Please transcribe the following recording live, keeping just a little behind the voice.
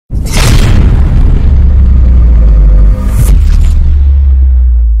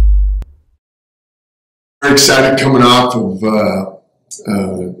very excited coming off of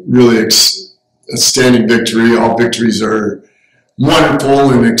really outstanding victory. All victories are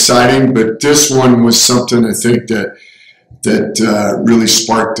wonderful and exciting, but this one was something I think that really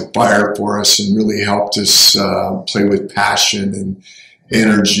sparked the fire for us and really helped us play with passion and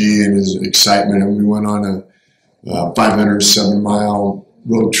energy and excitement. And we went on a 507-mile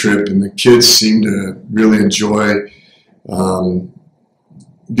road trip, and the kids seemed to really enjoy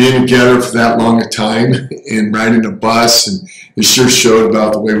being together for that long a time and riding a bus. And it sure showed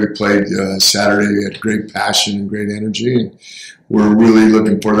about the way we played Saturday. We had great passion and great energy, and we're really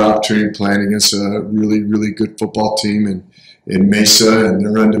looking for the opportunity of playing against a really, really good football team in Mesa, and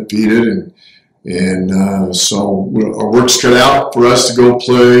they're undefeated. And so our work's cut out for us to go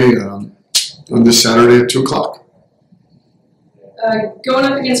play on this Saturday at 2 o'clock. Going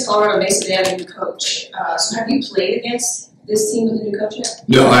up against Colorado Mesa, they have a new coach. So have you played against this team with the new coach yet?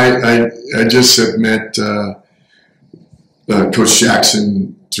 No, I just have met Coach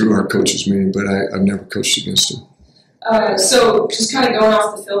Jackson through our coaches meeting, but I've never coached against him. So just kind of going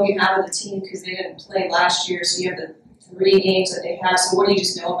off the film you have of the team, because they didn't play last year, so you have the 3 games that they have. So what do you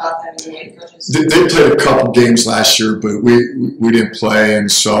just know about them and the way the coaches? They played a couple games last year, but we didn't play,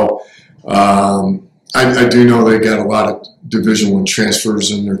 and so I do know they got a lot of Division I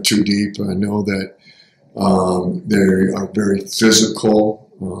transfers and they're too deep. I know that they are very physical.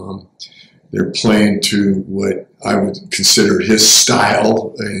 They're playing to what I would consider his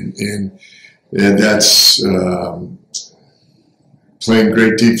style, and that's playing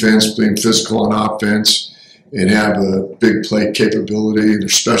great defense, playing physical on offense, and have a big play capability. Their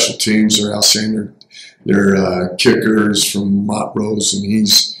special teams are outstanding. They're kickers from Montrose, and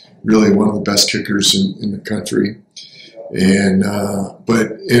he's really one of the best kickers in the country. And I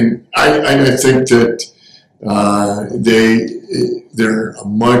think that they're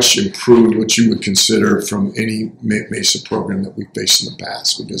much improved, what you would consider, from any Mesa program that we've faced in the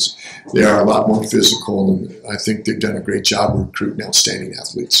past, because they are a lot more physical, and I think they've done a great job of recruiting outstanding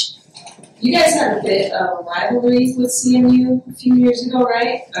athletes. You guys had a bit of a rivalry with CMU a few years ago,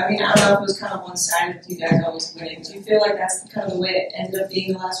 right? I mean, I don't know if it was kind of one-sided with you guys always winning. Do you feel like that's kind of the way it ended up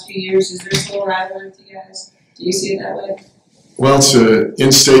being the last few years? Is there still a rivalry with you guys? Do you see it that way? Well, it's an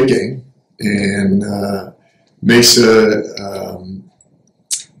in-state game, and Mesa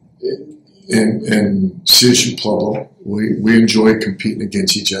and CSU Pueblo, we enjoy competing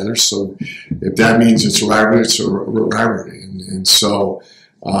against each other. So if that means it's a rivalry, it's a rivalry. And so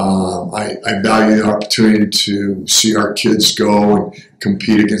I value the opportunity to see our kids go and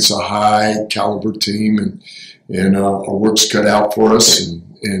compete against a high-caliber team, and our work's cut out for us,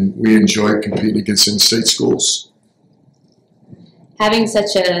 and we enjoy competing against in-state schools. Having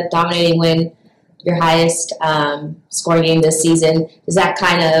such a dominating win, your highest scoring game this season, does that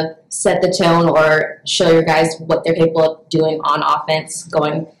kind of set the tone or show your guys what they're capable of doing on offense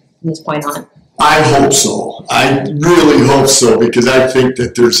going from this point on? I hope so. I really hope so, because I think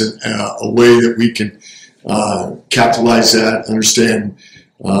that there's a way that we can capitalize that, understand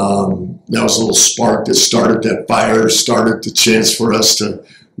that was a little spark that started that fire, started the chance for us to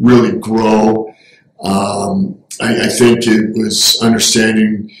really grow. I think it was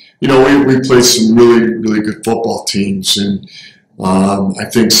understanding, we played some really, really good football teams, and I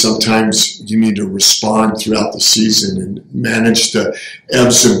think sometimes you need to respond throughout the season and manage the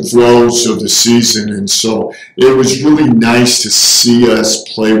ebbs and flows of the season. And so it was really nice to see us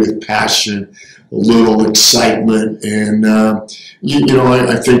play with passion, a little excitement, and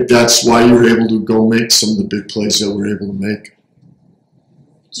I think that's why you were able to go make some of the big plays that we were able to make.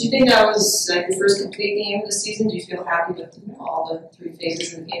 Do you think that was like your first complete game of the season? Do you feel happy with all the 3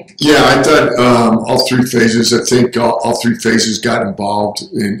 phases of the game? Yeah, I thought all 3 phases. I think all 3 phases got involved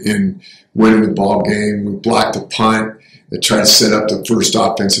in winning the ball game. We blocked a punt that tried to set up the first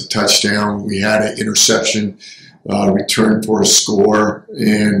offensive touchdown. We had an interception return for a score,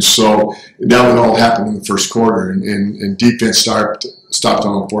 and so that would all happen in the first quarter. And defense stopped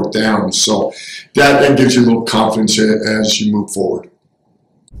on 4th down. So that gives you a little confidence as you move forward.